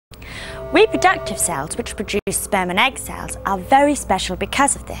Reproductive cells, which produce sperm and egg cells, are very special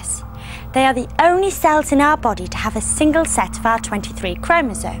because of this. They are the only cells in our body to have a single set of our 23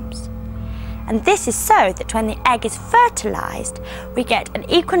 chromosomes. And this is so that when the egg is fertilised, we get an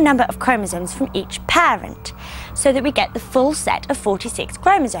equal number of chromosomes from each parent, so that we get the full set of 46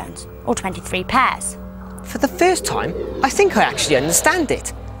 chromosomes, or 23 pairs. For the first time, I think I actually understand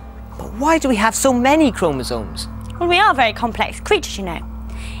it. But why do we have so many chromosomes? Well, we are very complex creatures, you know.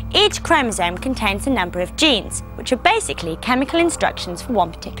 Each chromosome contains a number of genes, which are basically chemical instructions for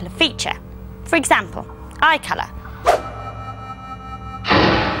one particular feature. For example, eye colour,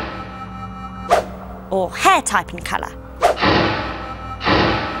 or hair type and colour,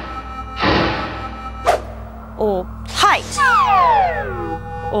 or height,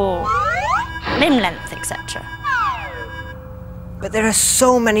 or limb length, etc. But there are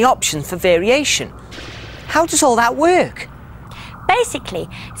so many options for variation. How does all that work? Basically,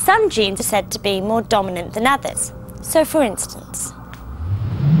 some genes are said to be more dominant than others. So, for instance,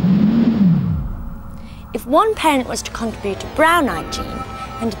 if one parent was to contribute a brown-eyed gene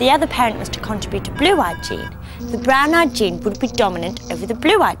and the other parent was to contribute a blue-eyed gene, the brown-eyed gene would be dominant over the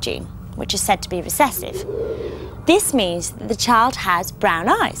blue-eyed gene, which is said to be recessive. This means that the child has brown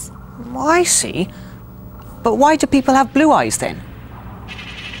eyes. Oh, I see. But why do people have blue eyes then?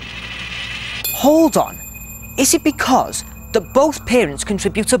 Hold on. Is it because that both parents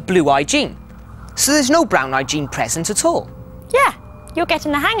contribute a blue-eye gene? So there's no brown-eye gene present at all? Yeah, you're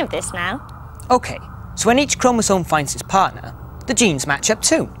getting the hang of this now. OK, so when each chromosome finds its partner, the genes match up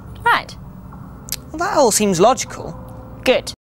too. Right. Well, that all seems logical. Good.